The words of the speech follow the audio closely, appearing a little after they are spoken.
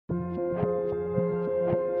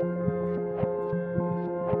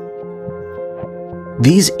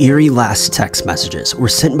These eerie last text messages were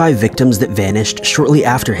sent by victims that vanished shortly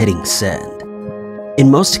after hitting send. In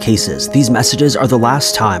most cases, these messages are the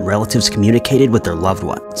last time relatives communicated with their loved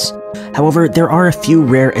ones. However, there are a few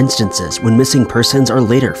rare instances when missing persons are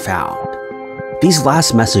later found. These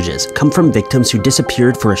last messages come from victims who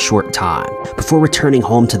disappeared for a short time before returning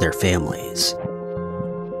home to their families.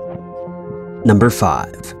 Number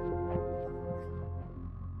 5.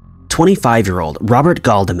 25-year-old Robert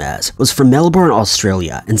Galdamez was from Melbourne,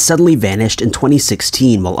 Australia, and suddenly vanished in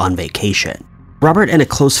 2016 while on vacation. Robert and a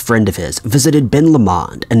close friend of his visited Ben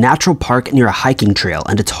Lomond, a natural park near a hiking trail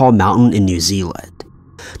and a tall mountain in New Zealand.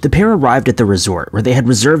 The pair arrived at the resort where they had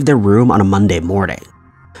reserved their room on a Monday morning.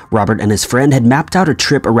 Robert and his friend had mapped out a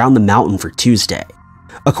trip around the mountain for Tuesday.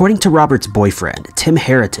 According to Robert's boyfriend, Tim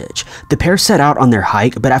Heritage, the pair set out on their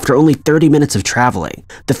hike, but after only 30 minutes of traveling,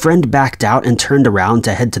 the friend backed out and turned around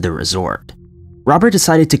to head to the resort. Robert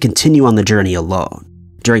decided to continue on the journey alone.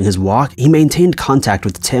 During his walk, he maintained contact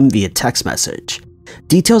with Tim via text message.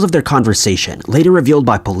 Details of their conversation, later revealed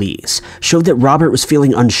by police, showed that Robert was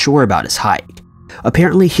feeling unsure about his hike.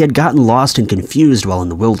 Apparently, he had gotten lost and confused while in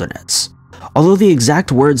the wilderness. Although the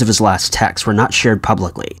exact words of his last text were not shared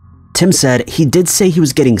publicly, Tim said, "He did say he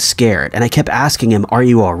was getting scared and I kept asking him, 'Are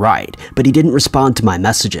you alright?' but he didn't respond to my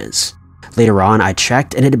messages. Later on, I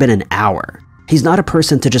checked and it had been an hour. He's not a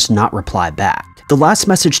person to just not reply back." The last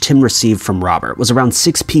message Tim received from Robert was around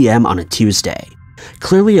 6 p.m. on a Tuesday.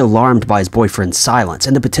 Clearly alarmed by his boyfriend's silence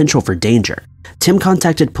and the potential for danger, Tim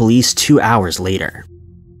contacted police 2 hours later.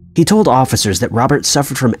 He told officers that Robert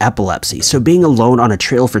suffered from epilepsy, so being alone on a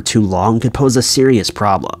trail for too long could pose a serious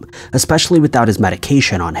problem, especially without his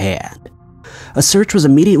medication on hand. A search was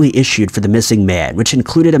immediately issued for the missing man, which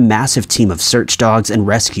included a massive team of search dogs and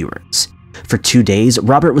rescuers. For 2 days,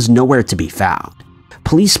 Robert was nowhere to be found.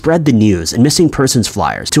 Police spread the news and missing persons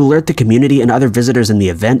flyers to alert the community and other visitors in the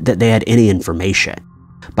event that they had any information.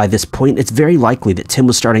 By this point, it's very likely that Tim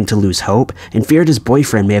was starting to lose hope and feared his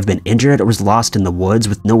boyfriend may have been injured or was lost in the woods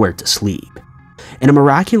with nowhere to sleep. In a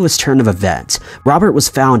miraculous turn of events, Robert was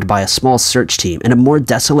found by a small search team in a more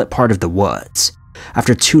desolate part of the woods.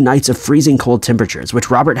 After 2 nights of freezing cold temperatures,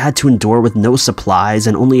 which Robert had to endure with no supplies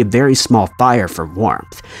and only a very small fire for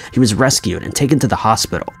warmth, he was rescued and taken to the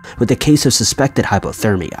hospital with a case of suspected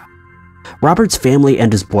hypothermia. Robert's family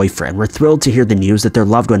and his boyfriend were thrilled to hear the news that their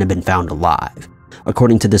loved one had been found alive.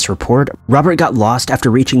 According to this report, Robert got lost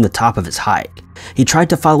after reaching the top of his hike. He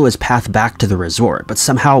tried to follow his path back to the resort, but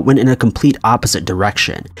somehow went in a complete opposite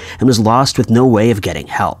direction and was lost with no way of getting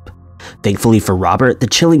help. Thankfully for Robert, the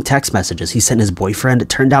chilling text messages he sent his boyfriend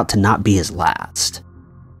turned out to not be his last.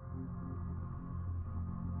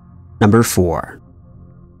 Number 4.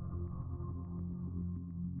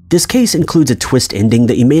 This case includes a twist ending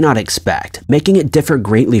that you may not expect, making it differ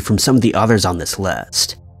greatly from some of the others on this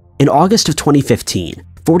list. In August of 2015,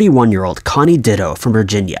 41-year-old Connie Ditto from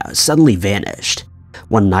Virginia suddenly vanished.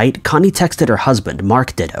 One night, Connie texted her husband,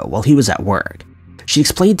 Mark Ditto, while he was at work. She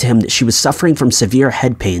explained to him that she was suffering from severe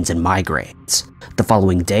head pains and migraines. The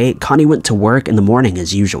following day, Connie went to work in the morning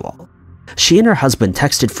as usual. She and her husband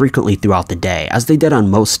texted frequently throughout the day, as they did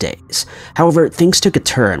on most days. However, things took a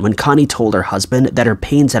turn when Connie told her husband that her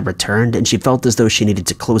pains had returned and she felt as though she needed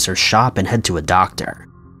to close her shop and head to a doctor.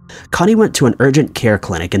 Connie went to an urgent care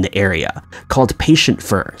clinic in the area called Patient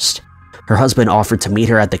First. Her husband offered to meet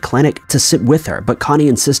her at the clinic to sit with her, but Connie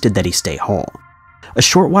insisted that he stay home. A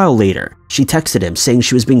short while later, she texted him saying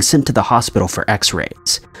she was being sent to the hospital for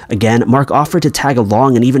x-rays. Again, Mark offered to tag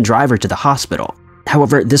along and even drive her to the hospital.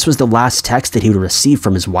 However, this was the last text that he would receive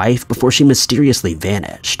from his wife before she mysteriously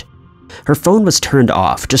vanished. Her phone was turned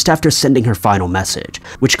off just after sending her final message,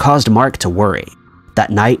 which caused Mark to worry. That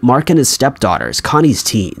night, Mark and his stepdaughters, Connie's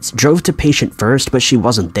teens, drove to Patient First, but she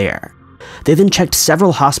wasn't there. They then checked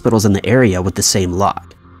several hospitals in the area with the same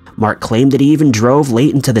luck. Mark claimed that he even drove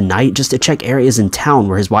late into the night just to check areas in town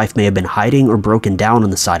where his wife may have been hiding or broken down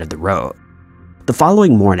on the side of the road. The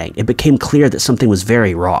following morning, it became clear that something was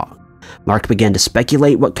very wrong. Mark began to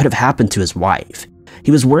speculate what could have happened to his wife.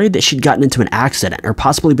 He was worried that she'd gotten into an accident or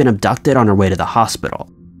possibly been abducted on her way to the hospital.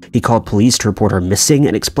 He called police to report her missing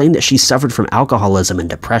and explained that she suffered from alcoholism and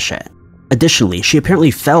depression. Additionally, she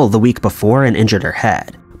apparently fell the week before and injured her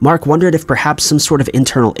head. Mark wondered if perhaps some sort of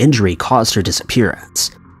internal injury caused her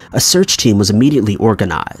disappearance. A search team was immediately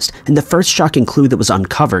organized, and the first shocking clue that was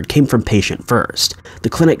uncovered came from Patient First, the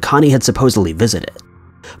clinic Connie had supposedly visited.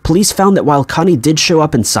 Police found that while Connie did show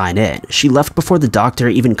up and sign in, she left before the doctor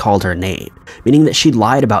even called her name, meaning that she'd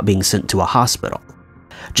lied about being sent to a hospital.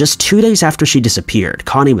 Just 2 days after she disappeared,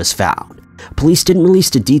 Connie was found. Police didn't release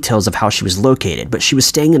the details of how she was located, but she was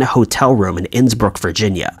staying in a hotel room in Innsbruck,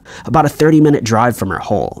 Virginia, about a 30-minute drive from her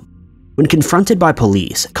home. When confronted by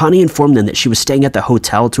police, Connie informed them that she was staying at the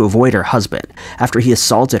hotel to avoid her husband after he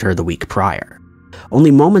assaulted her the week prior.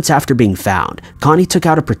 Only moments after being found, Connie took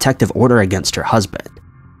out a protective order against her husband.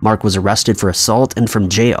 Mark was arrested for assault and from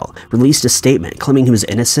jail, released a statement claiming he was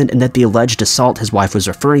innocent and that the alleged assault his wife was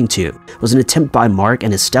referring to was an attempt by Mark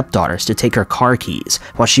and his stepdaughters to take her car keys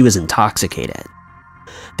while she was intoxicated.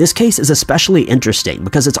 This case is especially interesting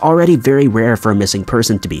because it's already very rare for a missing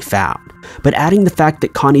person to be found, but adding the fact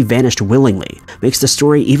that Connie vanished willingly makes the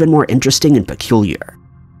story even more interesting and peculiar.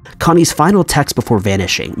 Connie's final text before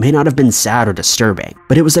vanishing may not have been sad or disturbing,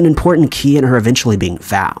 but it was an important key in her eventually being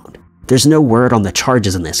found. There's no word on the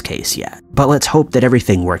charges in this case yet, but let's hope that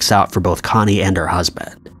everything works out for both Connie and her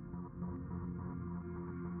husband.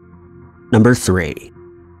 Number 3.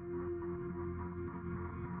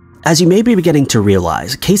 As you may be beginning to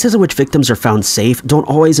realize, cases in which victims are found safe don't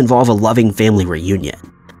always involve a loving family reunion.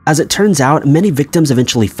 As it turns out, many victims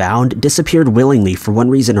eventually found disappeared willingly for one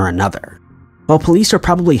reason or another. While police are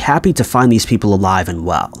probably happy to find these people alive and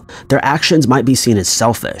well, their actions might be seen as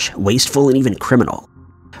selfish, wasteful, and even criminal.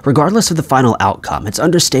 Regardless of the final outcome, it's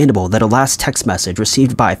understandable that a last text message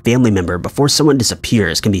received by a family member before someone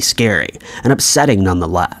disappears can be scary and upsetting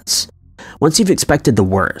nonetheless. Once you've expected the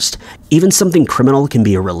worst, even something criminal can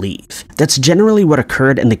be a relief. That's generally what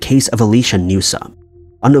occurred in the case of Alicia Newsom.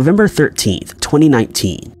 On November 13,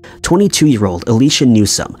 2019, 22-year-old Alicia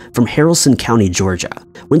Newsom from Haralson County, Georgia,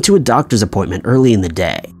 went to a doctor's appointment early in the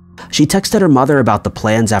day. She texted her mother about the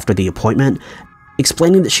plans after the appointment,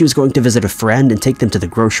 explaining that she was going to visit a friend and take them to the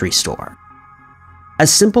grocery store.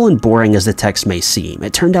 As simple and boring as the text may seem,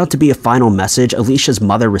 it turned out to be a final message Alicia's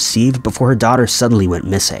mother received before her daughter suddenly went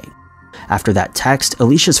missing. After that text,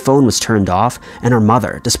 Alicia's phone was turned off, and her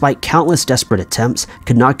mother, despite countless desperate attempts,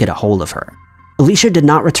 could not get a hold of her. Alicia did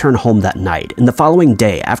not return home that night, and the following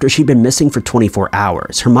day, after she'd been missing for 24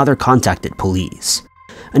 hours, her mother contacted police.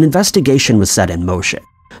 An investigation was set in motion.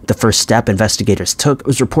 The first step investigators took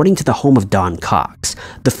was reporting to the home of Don Cox,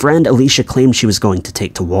 the friend Alicia claimed she was going to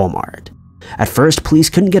take to Walmart. At first, police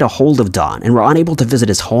couldn't get a hold of Don and were unable to visit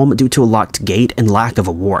his home due to a locked gate and lack of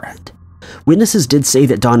a warrant. Witnesses did say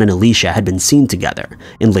that Don and Alicia had been seen together,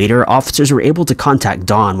 and later, officers were able to contact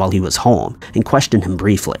Don while he was home and question him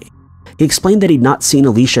briefly. He explained that he'd not seen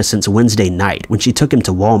Alicia since Wednesday night when she took him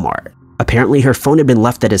to Walmart. Apparently, her phone had been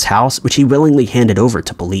left at his house, which he willingly handed over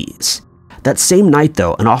to police. That same night,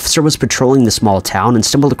 though, an officer was patrolling the small town and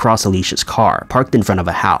stumbled across Alicia's car, parked in front of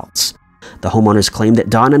a house. The homeowners claimed that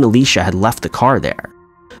Don and Alicia had left the car there.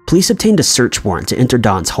 Police obtained a search warrant to enter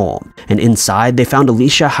Don's home, and inside they found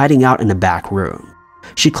Alicia hiding out in a back room.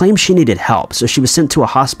 She claimed she needed help, so she was sent to a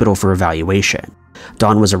hospital for evaluation.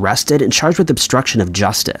 Don was arrested and charged with obstruction of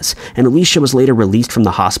justice, and Alicia was later released from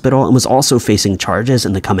the hospital and was also facing charges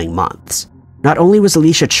in the coming months. Not only was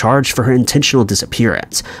Alicia charged for her intentional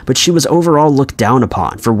disappearance, but she was overall looked down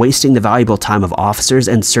upon for wasting the valuable time of officers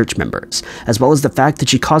and search members, as well as the fact that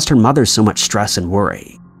she caused her mother so much stress and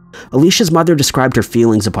worry. Alicia's mother described her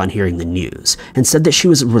feelings upon hearing the news, and said that she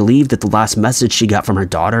was relieved that the last message she got from her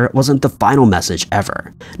daughter wasn't the final message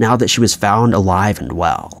ever, now that she was found alive and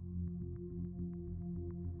well.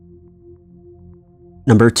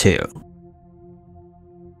 Number 2.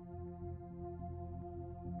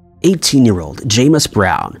 18-year-old Jameis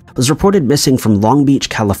Brown was reported missing from Long Beach,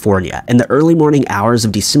 California in the early morning hours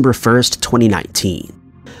of December 1st,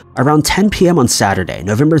 2019. Around 10 p.m. on Saturday,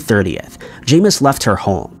 November 30th, Jameis left her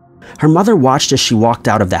home. Her mother watched as she walked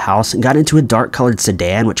out of the house and got into a dark-colored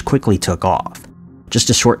sedan which quickly took off. Just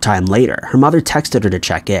a short time later, her mother texted her to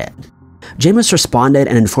check in. Jameis responded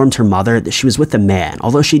and informed her mother that she was with a man,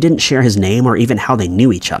 although she didn't share his name or even how they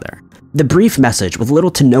knew each other. The brief message with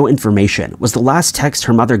little to no information was the last text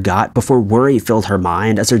her mother got before worry filled her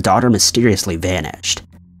mind as her daughter mysteriously vanished.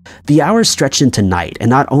 The hours stretched into night, and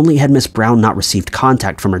not only had Miss Brown not received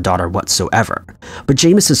contact from her daughter whatsoever, but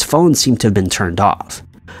Jameis's phone seemed to have been turned off.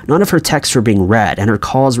 None of her texts were being read, and her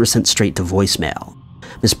calls were sent straight to voicemail.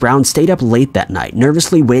 Miss Brown stayed up late that night,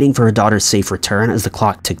 nervously waiting for her daughter's safe return as the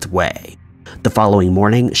clock ticked away. The following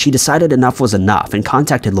morning, she decided enough was enough and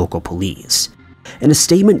contacted local police. In a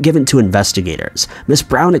statement given to investigators, Miss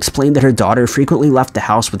Brown explained that her daughter frequently left the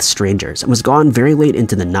house with strangers and was gone very late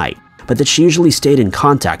into the night, but that she usually stayed in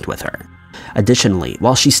contact with her. Additionally,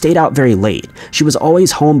 while she stayed out very late, she was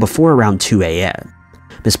always home before around 2 a.m.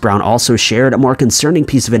 Miss Brown also shared a more concerning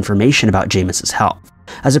piece of information about Jameis's health,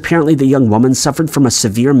 as apparently the young woman suffered from a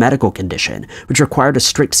severe medical condition which required a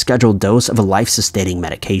strict scheduled dose of a life-sustaining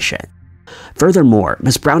medication. Furthermore,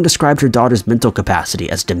 Miss Brown described her daughter's mental capacity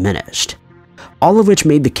as diminished. all of which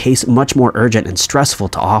made the case much more urgent and stressful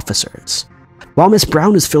to officers. While Miss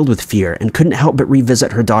Brown was filled with fear and couldn't help but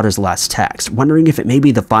revisit her daughter's last text, wondering if it may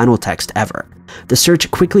be the final text ever, the search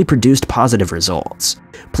quickly produced positive results.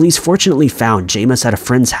 Police fortunately found Jameis at a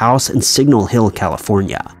friend's house in Signal Hill,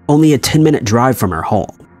 California, only a 10-minute drive from her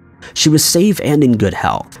home. She was safe and in good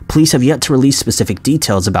health. Police have yet to release specific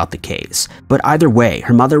details about the case, but either way,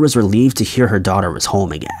 her mother was relieved to hear her daughter was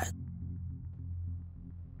home again.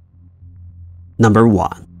 Number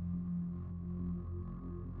 1.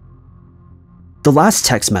 The last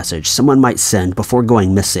text message someone might send before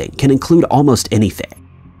going missing can include almost anything.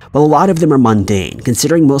 While a lot of them are mundane,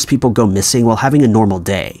 considering most people go missing while having a normal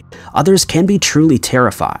day, others can be truly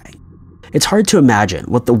terrifying. It's hard to imagine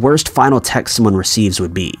what the worst final text someone receives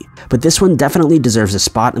would be, but this one definitely deserves a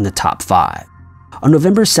spot in the top 5. On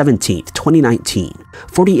November 17, 2019,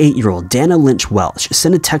 48-year-old Dana Lynch Welch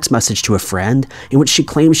sent a text message to a friend in which she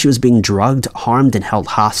claimed she was being drugged, harmed, and held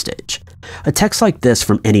hostage. A text like this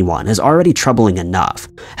from anyone is already troubling enough.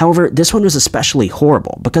 However, this one was especially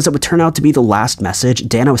horrible because it would turn out to be the last message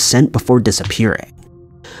Dana sent before disappearing.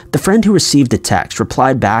 The friend who received the text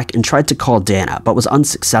replied back and tried to call Dana but was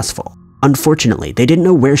unsuccessful. Unfortunately, they didn't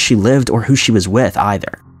know where she lived or who she was with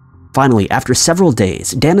either. Finally, after several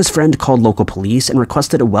days, Dana's friend called local police and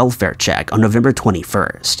requested a welfare check on November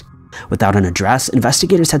 21st. Without an address,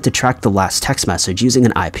 investigators had to track the last text message using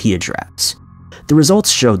an IP address. The results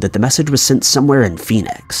showed that the message was sent somewhere in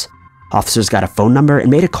Phoenix. Officers got a phone number and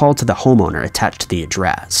made a call to the homeowner attached to the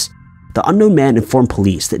address. The unknown man informed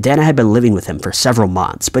police that Dana had been living with him for several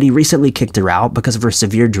months, but he recently kicked her out because of her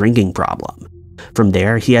severe drinking problem. From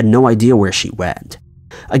there, he had no idea where she went.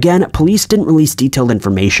 Again, police didn't release detailed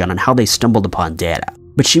information on how they stumbled upon Dana,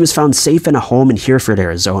 but she was found safe in a home in Hereford,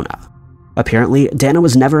 Arizona. Apparently, Dana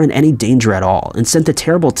was never in any danger at all and sent a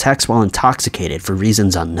terrible text while intoxicated for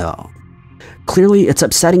reasons unknown. Clearly, it's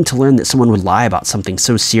upsetting to learn that someone would lie about something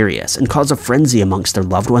so serious and cause a frenzy amongst their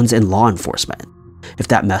loved ones and law enforcement. If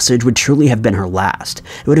that message would truly have been her last,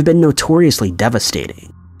 it would have been notoriously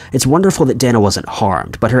devastating. It's wonderful that Dana wasn't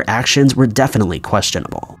harmed, but her actions were definitely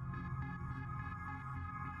questionable.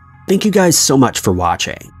 Thank you guys so much for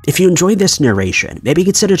watching. If you enjoyed this narration, maybe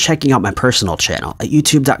consider checking out my personal channel at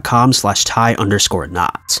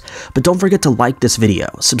youtube.com/ty_knots. But don't forget to like this video,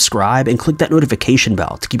 subscribe, and click that notification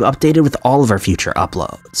bell to keep updated with all of our future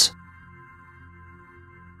uploads.